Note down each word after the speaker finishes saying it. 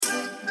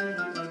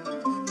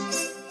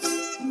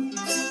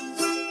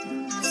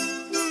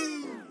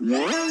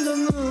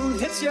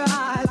gets you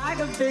high like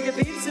a big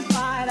pizza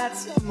pie.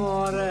 That's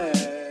amore.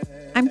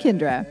 I'm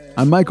Kendra.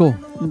 I'm Michael.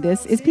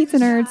 This is Pizza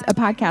Nerds, a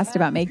podcast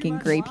about making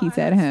great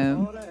pizza at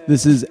home.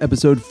 This is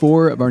episode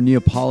 4 of our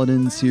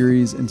Neapolitan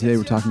series, and today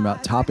we're talking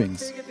about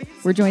toppings.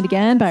 We're joined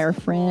again by our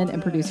friend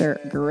and producer,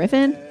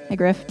 Griffin. Hey,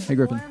 Griff. Hey,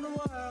 Griffin.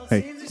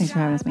 Hey, Thanks for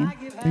having us, man.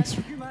 thanks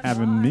for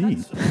having me.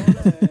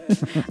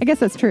 I guess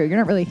that's true. You're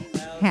not really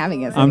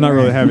having us. I'm not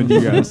anymore. really having you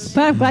guys.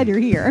 But I'm glad you're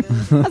here.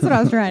 That's what I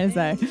was trying to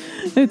say.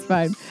 It's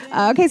fine.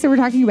 Okay, so we're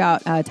talking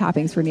about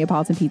toppings for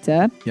Neapolitan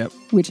pizza. Yep.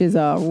 Which is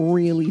a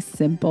really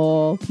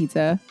simple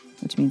pizza,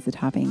 which means the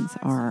toppings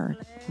are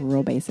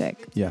real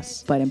basic.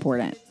 Yes. But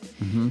important.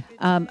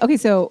 Okay,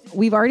 so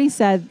we've already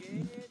said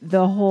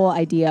the whole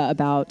idea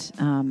about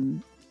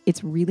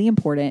it's really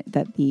important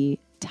that the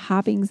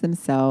toppings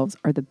themselves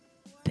are the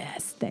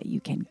best that you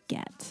can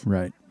get.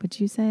 Right. Would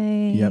you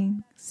say? Yep.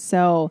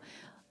 So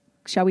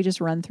shall we just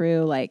run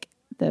through like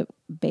the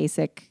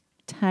basic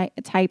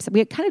types?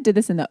 We kind of did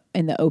this in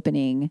the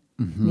opening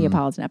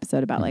Neapolitan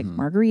episode about like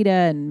margarita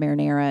and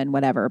marinara and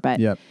whatever.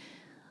 But Yep.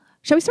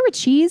 shall we start with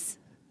cheese?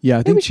 Yeah, I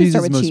Maybe think we should cheese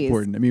start is with most cheese.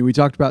 important. I mean, we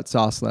talked about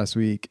sauce last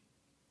week.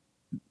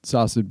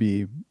 Sauce would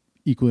be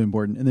equally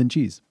important, and then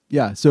cheese.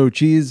 Yeah, so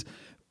cheese.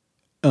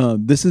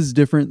 This is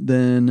different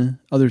than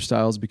other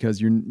styles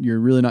because you're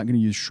really not going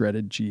to use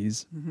shredded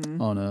cheese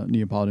on a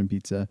Neapolitan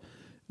pizza.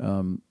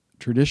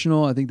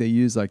 Traditional, I think they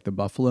use like the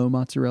buffalo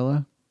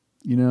mozzarella.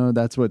 You know,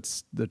 that's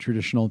what's the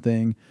traditional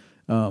thing.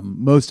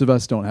 Most of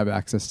us don't have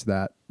access to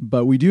that,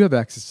 but we do have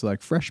access to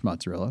like fresh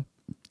mozzarella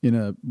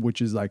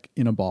which is like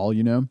in a ball,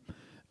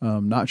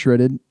 not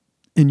shredded,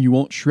 and you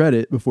won't shred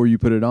it before you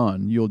put it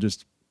on. You'll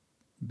just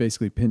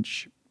basically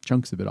pinch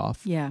chunks of it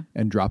off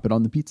and drop it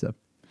on the pizza.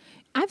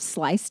 I've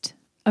sliced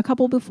a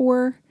couple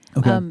before.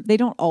 Okay. They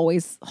don't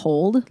always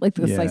hold. Like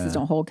the slices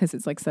don't hold because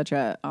it's like such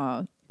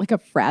a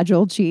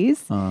fragile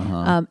cheese.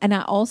 Uh-huh. And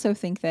I also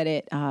think that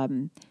it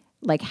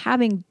like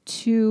having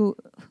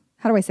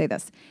how do I say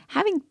this?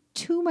 Having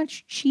too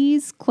much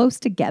cheese close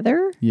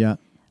together, Yeah.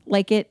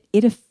 like it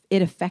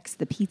affects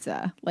the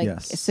pizza. Like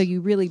Yes. so you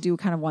really do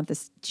kind of want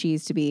this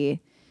cheese to be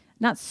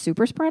not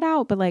super spread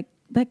out,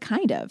 but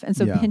kind of. And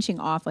so Yeah. pinching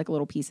off like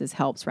little pieces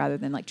helps rather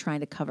than like trying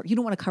to cover. You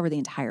don't want to cover the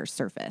entire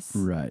surface.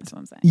 Right. That's what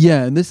I'm saying.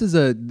 Yeah, and this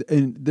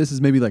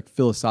is maybe like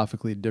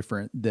philosophically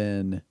different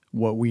than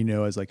what we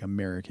know as like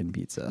American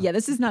pizza. Yeah,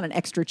 this is not an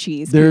extra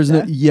cheese There's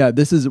pizza.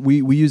 this is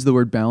we used the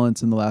word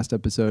balance in the last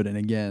episode, and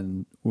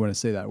again we want to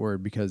say that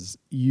word because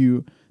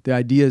the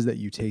idea is that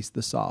you taste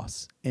the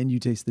sauce and you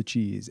taste the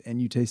cheese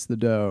and you taste the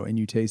dough and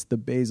you taste the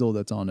basil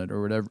that's on it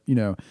or whatever.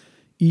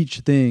 Each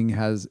thing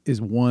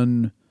is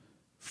one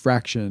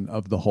fraction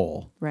of the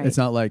whole. Right. It's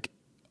not like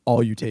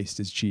all you taste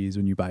is cheese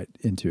when you bite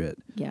into it.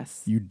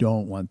 Yes. You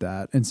don't want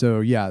that. And so,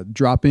 yeah,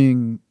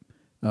 dropping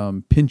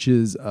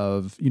pinches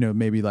of,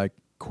 maybe like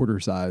quarter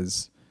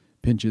size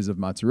pinches of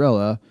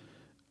mozzarella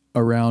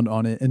around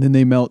on it, and then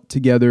they melt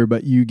together,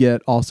 but you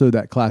get also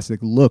that classic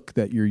look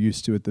that you're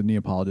used to at the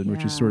Neapolitan,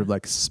 which is sort of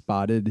like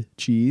spotted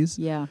cheese.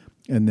 Yeah.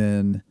 And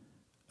then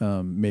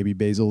maybe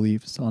basil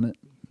leaves on it.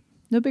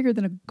 No bigger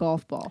than a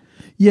golf ball.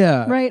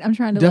 Yeah. Right? I'm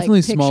trying to definitely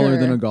like, smaller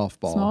picture than a golf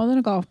ball. Smaller than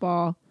a golf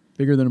ball.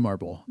 Bigger than a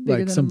marble. Bigger like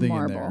than a something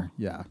marble. in there.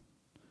 Yeah.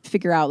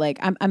 Figure out like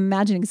I'm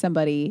imagining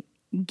somebody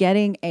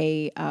getting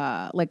a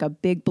like a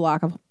big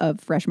block of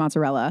fresh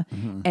mozzarella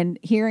and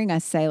hearing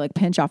us say like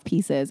pinch off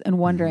pieces and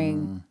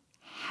wondering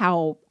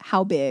how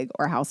big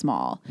or how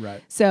small.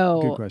 Right.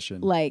 So Good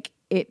question. like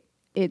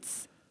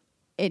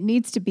it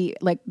needs to be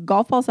like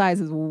golf ball size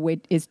is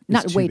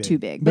not It's way big. too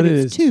big, but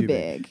it's too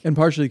big. And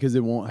partially because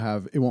it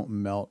won't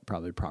melt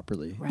probably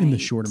properly in the Right.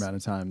 short amount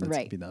of time that's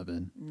Right. in the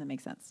oven. That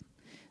makes sense.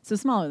 So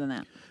smaller than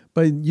that.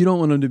 But you don't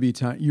want them to be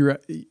tiny.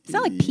 It's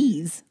not like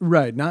peas.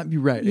 Right. Not be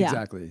right. Yeah.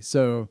 Exactly.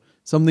 So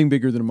something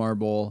bigger than a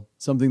marble,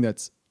 something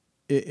that's,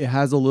 it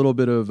has a little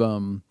bit of, a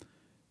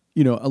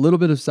little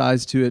bit of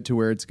size to it to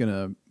where it's going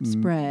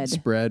to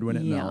spread when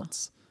it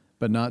melts,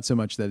 but not so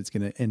much that it's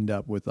going to end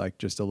up with like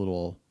just a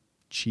little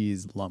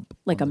cheese lump.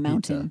 Like on a the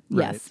mountain.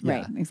 pizza. Yes. Yeah.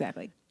 Right.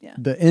 Exactly. Yeah.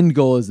 The end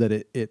goal is that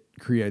it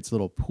creates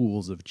little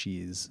pools of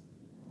cheese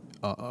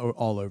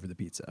all over the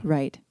pizza.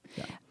 Right.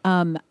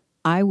 Yeah.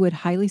 I would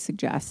highly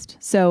suggest.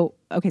 So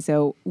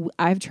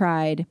I've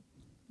tried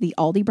the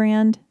Aldi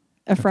brand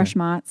of fresh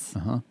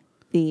mozz,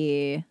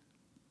 the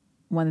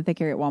one that they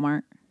carry at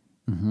Walmart,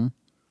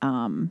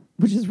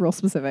 which is real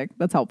specific.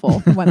 That's helpful.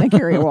 The one they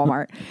carry at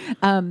Walmart.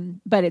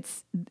 But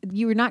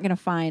you're not going to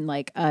find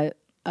like a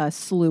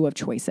slew of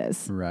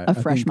choices Right. of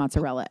I fresh think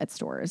mozzarella at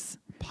stores,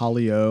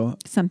 Polio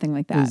something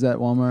like that. is at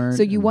Walmart.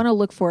 So you want to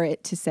look for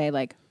it to say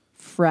like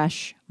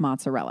fresh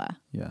mozzarella,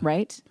 Yeah.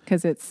 right?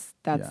 Because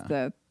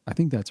Yeah. I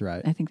think that's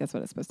right. I think that's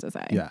what it's supposed to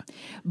say. Yeah.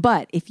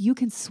 But if you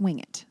can swing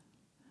it,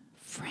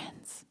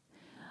 friends,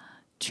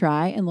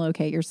 try and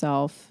locate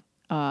yourself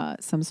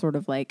some sort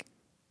of like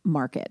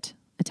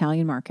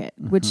Italian market,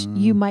 which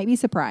you might be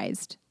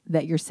surprised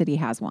that your city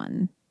has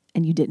one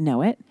and you didn't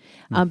know it.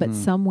 But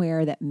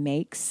somewhere that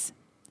makes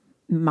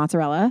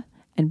mozzarella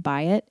and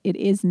buy it. It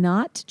is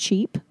not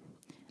cheap.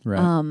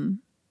 Right.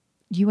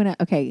 you want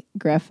to, okay,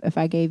 Griff, if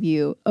I gave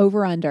you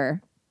over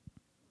under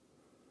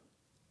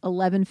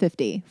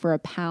 $11.50 for a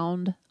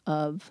pound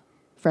of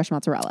fresh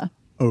mozzarella,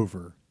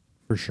 Over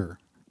for sure.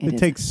 It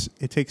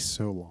It takes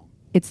so long.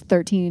 it's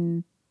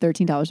 $13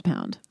 a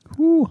pound.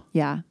 Whew.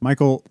 Yeah.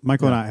 Michael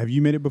and I, have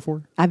you made it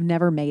before? I've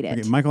never made it.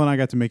 Okay, Michael and I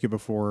got to make it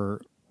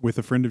before with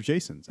a friend of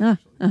Jason's.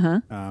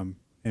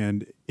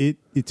 And it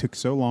took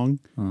so long,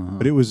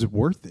 but it was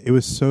worth it. It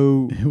was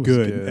so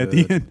good at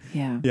the end.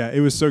 Yeah. Yeah, it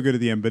was so good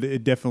at the end, but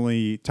it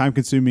definitely time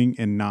consuming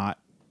and not.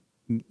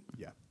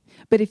 Yeah.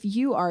 But if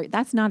you are,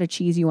 that's not a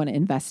cheese you want to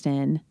invest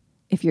in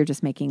if you're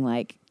just making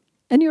like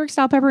a New York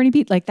style pepperoni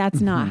pizza. Like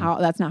that's not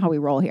how we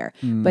roll here.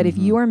 But if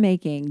you are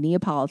making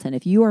Neapolitan,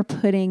 if you are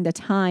putting the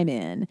time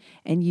in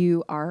and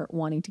you are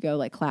wanting to go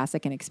like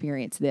classic and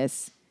experience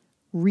this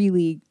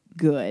really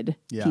good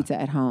Yeah. pizza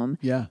at home,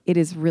 Yeah. it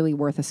is really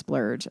worth a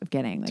splurge of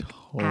getting like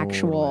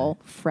actual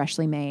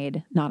freshly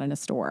made, not in a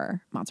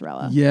store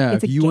mozzarella. Yeah,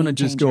 It's if a you want to game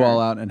just go changer.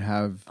 all out and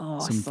have some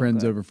so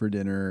friends good. over for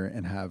dinner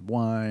and have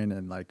wine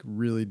and like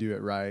really do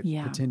it right,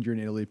 Yeah. pretend you're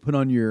in Italy, put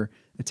on your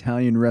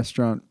Italian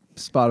restaurant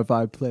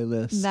Spotify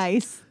playlist.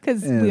 Nice,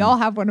 because And- we all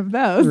have one of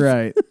those.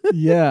 Right.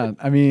 Yeah.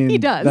 I mean, He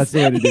does. That's the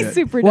way to do He it.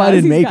 super well, I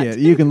does. didn't He's make got- it.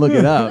 You can look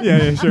it up.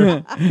 Yeah,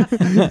 sure.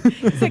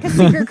 It's like a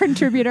secret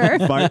contributor.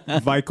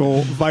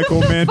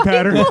 Vikel Man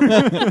Pattern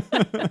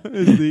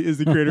is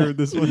the creator of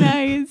this one.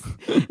 Nice.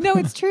 No,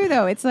 it's true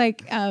though. It's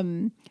like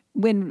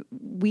when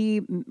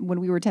we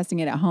were testing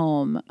it at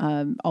home,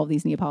 all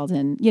these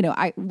Neapolitan,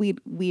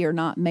 we are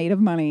not made of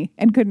money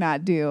and could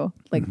not do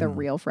like the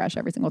real fresh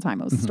every single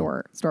time. It was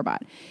store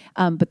bought.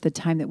 But the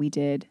time that we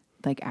did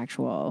like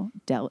actual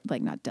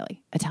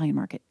Italian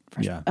market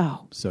fresh. Yeah.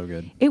 Oh, So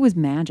good. it was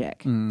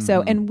magic.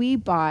 So, and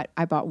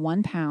I bought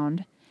 1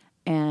 pound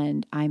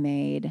and I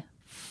made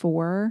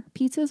 4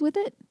 pizzas with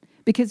it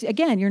because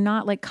again, you're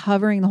not like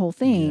covering the whole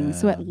thing. Yeah,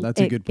 So that's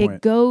a good point.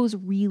 It goes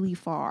really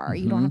far.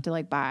 You don't have to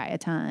like buy a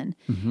ton.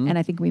 And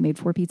I think we made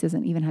 4 pizzas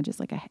and even had just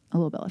like a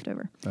little bit left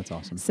over. That's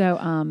awesome. So,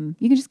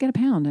 you can just get a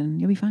pound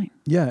and you'll be fine.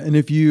 Yeah, and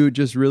if you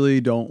just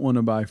really don't want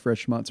to buy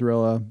fresh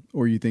mozzarella,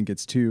 or you think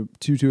it's too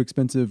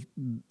expensive,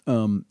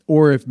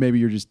 or if maybe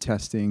you're just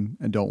testing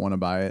and don't want to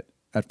buy it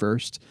at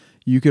first,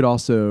 you could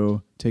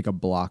also take a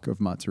block of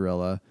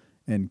mozzarella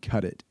and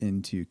cut it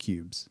into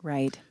cubes,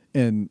 Right.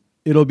 and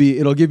it'll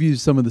give you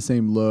some of the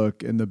same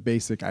look and the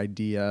basic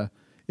idea.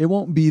 It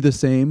won't be the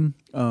same.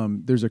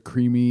 There's a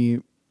creamy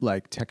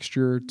like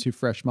texture to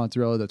fresh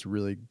mozzarella that's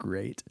really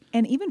great.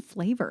 And even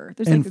flavor.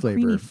 There's And like a flavor.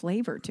 creamy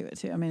flavor to it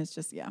too. I mean, it's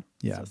just, It's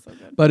just so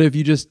good. But if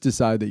you just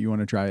decide that you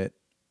want to try it,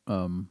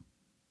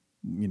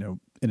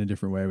 in a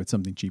different way with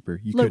something cheaper,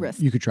 Low risk.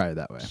 you could try it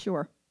that way.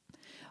 Sure.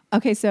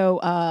 Okay, so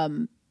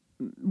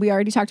we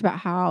already talked about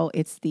how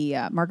it's the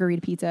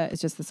margarita pizza.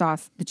 It's just the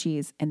sauce, the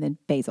cheese, and then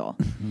basil.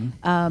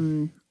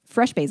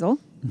 Fresh basil.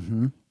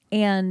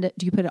 And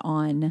do you put it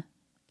on,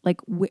 like,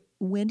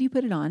 when do you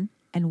put it on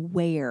and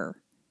where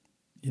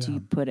do you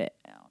put it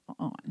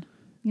on?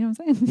 You know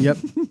what I'm saying? Yep.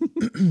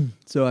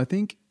 So I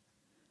think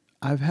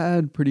I've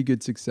had pretty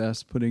good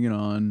success putting it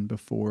on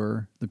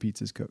before the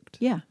pizza's cooked,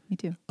 Yeah, me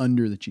too.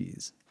 under the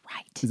cheese.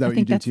 Right. Is that I what you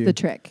think do that's too? the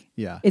trick.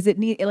 Yeah. Is it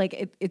neat?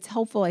 Like it's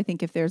helpful. I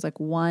think if there's like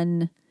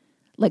one,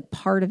 like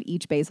part of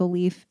each basil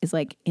leaf is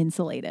like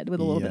insulated with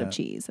a little bit of Yeah.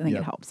 cheese. I think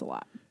Yep. it helps a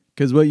lot.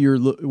 Because what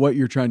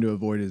you're trying to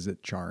avoid is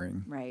it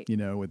charring, Right.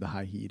 with the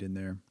high heat in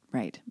there.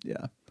 Right.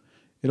 Yeah,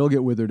 it'll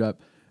get withered up.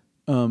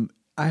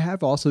 I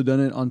have also done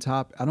it on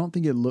top. I don't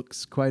think it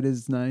looks quite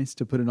as nice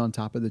to put it on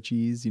top of the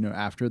cheese,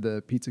 after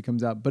the pizza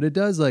comes out, but it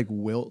does like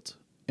wilt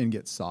and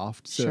get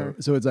soft. So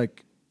it's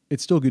like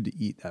it's still good to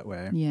eat that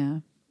way. Yeah.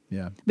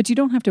 Yeah. But you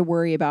don't have to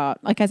worry about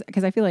because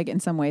I feel like in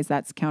some ways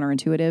that's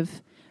counterintuitive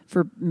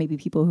for maybe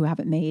people who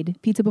haven't made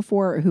pizza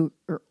before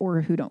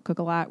or who don't cook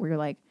a lot. Where you're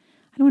like,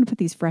 I don't want to put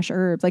these fresh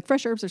herbs. Like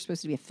fresh herbs are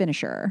supposed to be a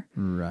finisher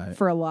Right.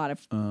 for a lot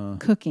of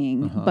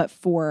cooking, but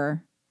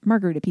for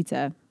margarita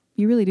pizza,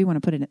 you really do want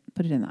to put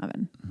it in the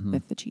oven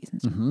with the cheese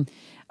and stuff.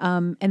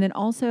 And then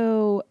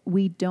also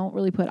we don't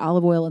really put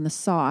olive oil in the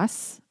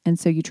sauce, and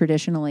so you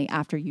traditionally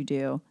after you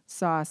do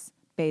sauce,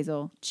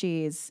 basil,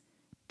 cheese,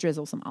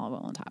 drizzle some olive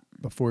oil on top.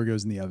 Before it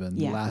goes in the oven,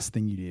 Yeah. the last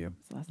thing you do.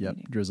 the last thing Yep.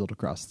 you do. Drizzled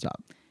across the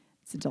top.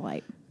 It's a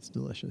delight. It's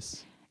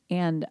delicious.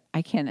 And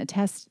I can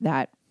attest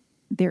that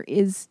there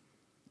is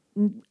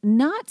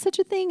not such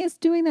a thing as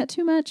doing that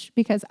too much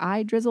because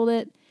I drizzled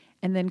it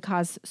and then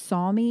Kaz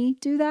saw me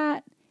do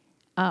that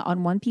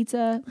on one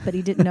pizza, but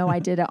he didn't know I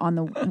did it on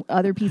the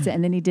other pizza.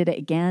 And then he did it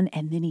again.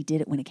 And then he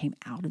did it when it came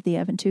out of the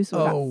oven too. So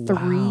Oh, I got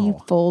 3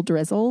 wow. full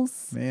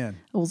drizzles. Man.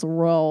 It was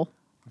real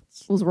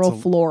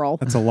floral.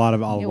 That's a lot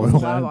of It olive was a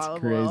oil. lot of That's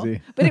olive oil.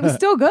 crazy. But it was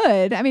still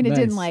good. I mean, it Nice.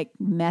 didn't like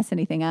mess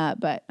anything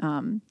up. But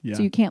Yeah.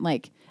 so you can't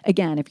like,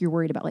 again, if you're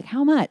worried about like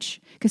how much,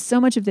 because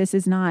so much of this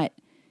is not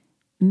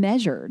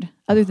measured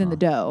other than the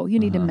dough. You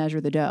need to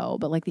measure the dough.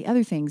 But like the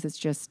other things, it's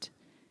just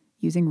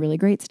using really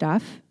great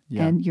stuff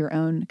Yeah. and your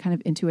own kind of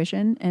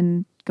intuition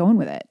and going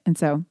with it. And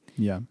so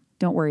Yeah.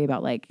 don't worry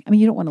about like, I mean,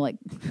 you don't want to like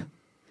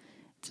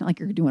it's not like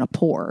you're doing a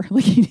pour.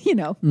 Like,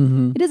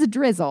 it is a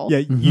drizzle. Yeah,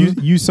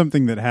 use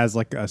something that has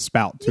like a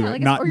spout to Yeah, it,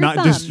 like not or your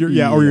not just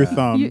thumb. or your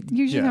thumb. You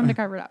usually have to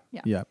cover it up.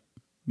 Yeah.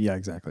 Yeah,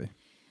 exactly.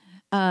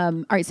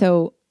 All right.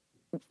 So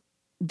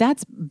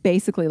that's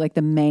basically like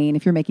the main,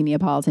 if you're making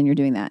Neapolitan, you're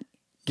doing that.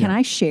 Can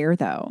I share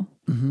though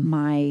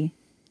my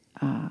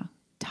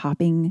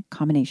topping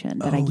combination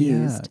that I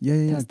used?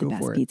 Yeah. That's the Go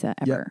best for it. pizza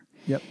ever.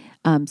 Yep.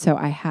 So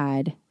I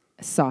had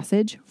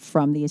sausage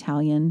from the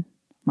Italian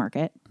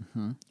market,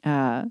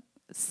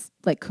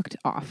 like cooked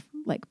off,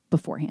 like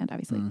beforehand,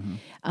 obviously.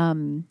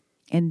 And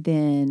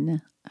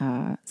then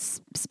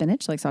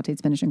spinach, like sauteed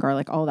spinach and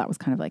garlic, all that was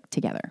kind of like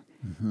together.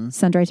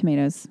 Sun-dried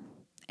tomatoes.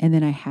 And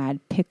then I had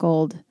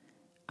pickled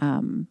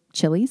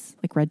chilies,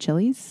 like red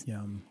chilies.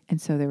 Yum.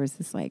 And so there was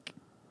this like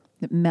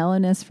the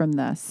mellowness from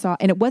the sauce.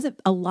 And it wasn't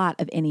a lot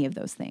of any of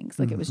those things.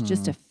 Like it was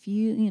just a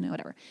few,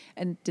 whatever.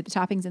 And did the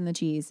toppings and the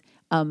cheese.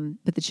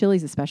 But the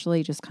chilies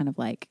especially just kind of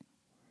like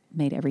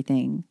made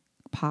everything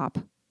pop.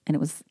 And it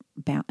was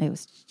mad.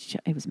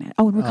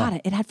 Oh, and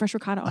ricotta. It had fresh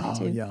ricotta on it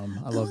too. Yum.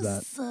 I love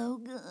that. So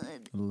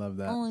good. I love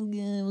that. Oh my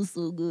God, it was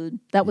so good.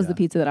 That was the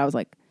pizza that I was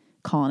like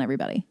calling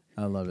everybody.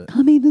 I love it.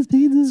 Come eat this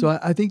pizza. So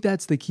I think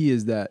that's the key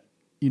is that,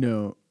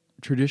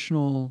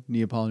 traditional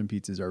Neapolitan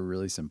pizzas are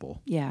really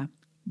simple. Yeah.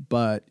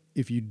 But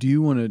if you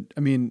do want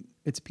to,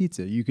 it's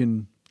pizza. You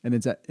can, and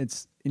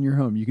it's in your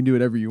home. You can do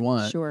whatever you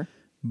want. Sure.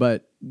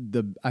 But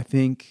I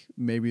think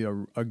maybe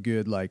a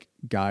good like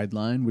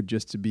guideline would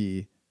just to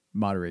be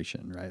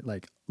moderation, right?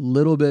 Like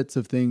little bits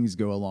of things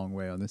go a long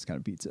way on this kind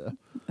of pizza.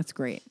 That's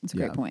great. It's a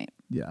great point.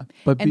 Yeah.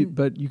 But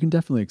you can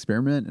definitely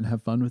experiment and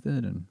have fun with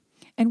it.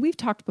 And we've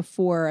talked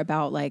before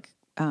about like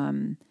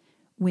when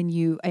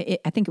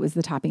I think it was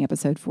the topping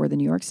episode for the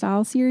New York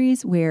style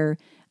series where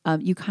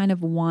you kind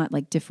of want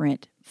like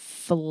different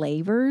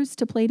flavors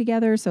to play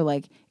together. So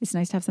like it's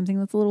nice to have something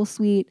that's a little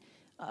sweet,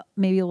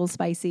 maybe a little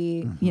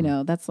spicy.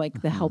 That's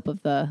like the help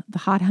of the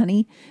hot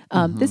honey.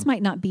 This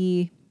might not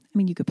be.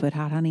 You could put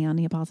hot honey on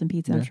Neapolitan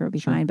pizza. I'm sure it'll be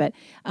fine. But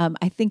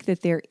I think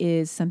that there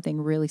is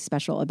something really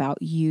special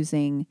about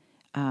using,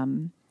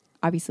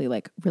 obviously,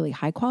 like really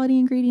high quality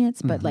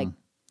ingredients, but like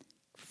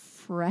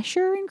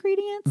fresher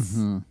ingredients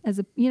as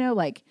a,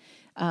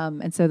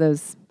 and so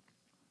those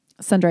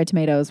sun-dried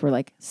tomatoes were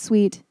like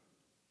sweet,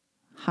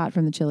 hot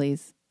from the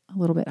chilies, a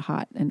little bit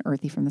hot and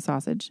earthy from the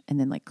sausage, and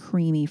then like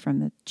creamy from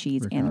the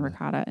cheese and the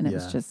ricotta. And it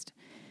was just,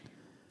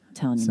 I'm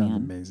telling you, Sounds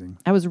man, amazing.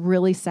 I was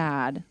really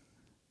sad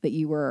that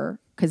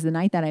because the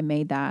night that I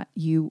made that,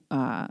 your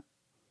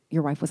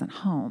wife wasn't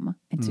home.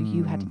 And so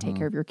you had to take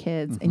care of your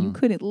kids and you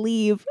couldn't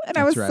leave. And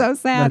I was so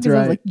sad because I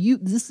was like,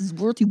 this is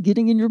worth you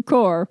getting in your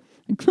car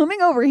and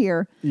coming over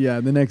here.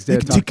 Yeah. The next day, They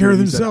can take care of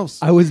themselves.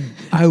 I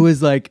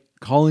was like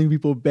calling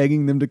people,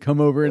 begging them to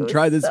come over and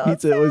try this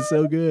pizza. Sad. It was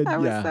so good. I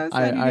was so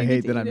sad I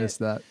hate that I missed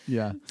that.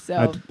 Yeah.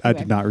 So I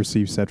did not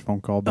receive said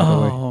phone call, by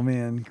the way. Oh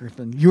man,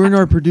 Griffin, you weren't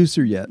our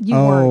producer yet. You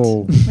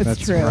weren't. It's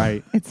that's true.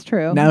 right. It's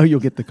true. Now you'll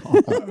get the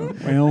call.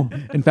 Well,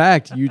 in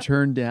fact, you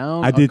turned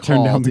down. I did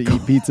turn down to the call.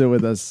 eat pizza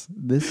with us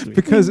this week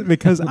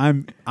because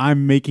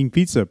I'm making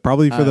pizza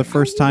probably for the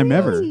first time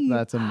ever.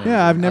 That's amazing.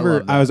 Yeah, I've never.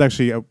 love that. I was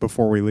actually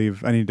before we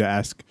leave. I need to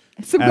ask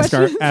Some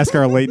questions.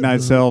 our late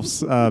night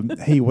selves.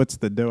 Hey, what's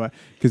the dough?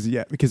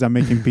 Because I'm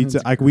making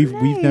pizza. Like we've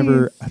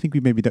never. I think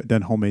we've maybe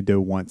done homemade dough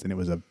once, and it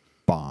was a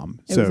bomb.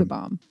 It was a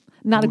bomb.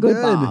 Not a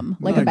good bomb.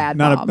 Like a bad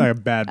bomb. Not a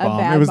bad bomb.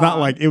 bad It was not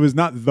bomb. like it was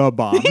not the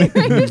bomb.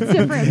 It's a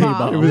different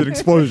bomb. It was an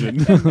explosion.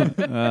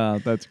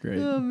 That's great.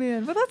 Oh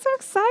man, but that's so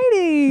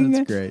exciting.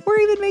 That's great. We're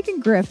even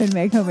making Griffin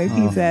make homemade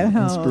pizza at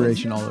home.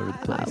 Inspiration all over the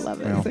place. I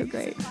love it. Well. It's so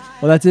great.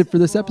 Well, that's it for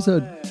this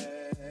episode.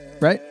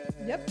 Right?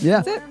 Yep.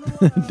 Yeah. That's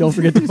it. Don't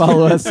forget to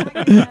follow us. Right?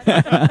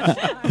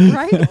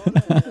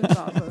 That's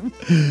awesome.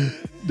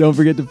 Don't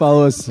forget to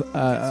follow us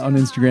on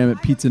Instagram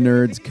at Pizza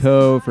Nerds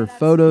Co. for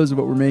photos of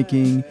what we're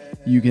making.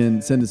 You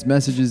can send us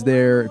messages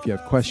there if you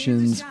have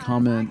questions,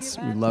 comments.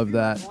 We love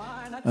that.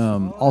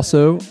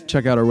 Also,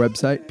 check out our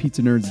website,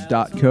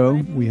 pizzanerds.co.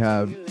 We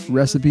have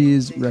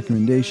recipes,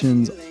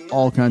 recommendations,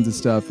 all kinds of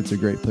stuff. It's a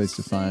great place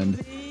to find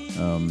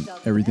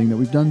everything that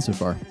we've done so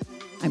far.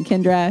 I'm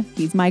Kendra.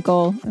 He's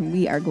Michael. And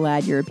we are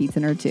glad you're a pizza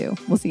nerd too.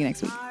 We'll see you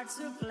next week.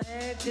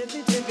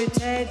 Tippy, tippy,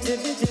 tay,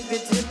 tippy, tippy,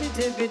 tippy,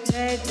 tippy,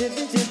 tay,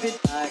 tippy, tippy,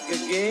 like a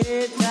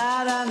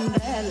guitar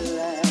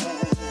umbrella.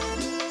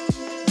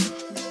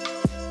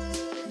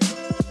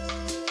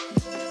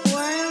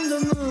 When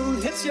the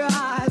moon hits your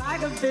eye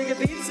like a big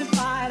pizza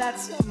pie,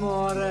 that's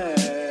amore.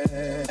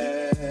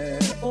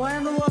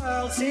 When the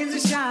world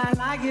seems to shine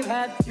like you've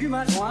had too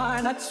much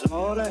wine, that's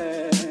amore.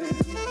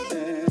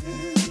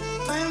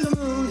 When the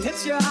moon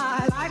hits your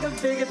eye like a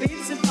big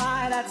pizza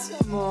pie, that's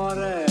amore.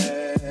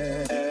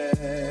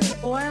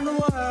 When the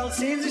world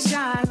seems to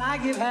shine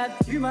like you've had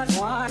too much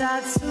wine,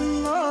 that's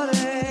amore.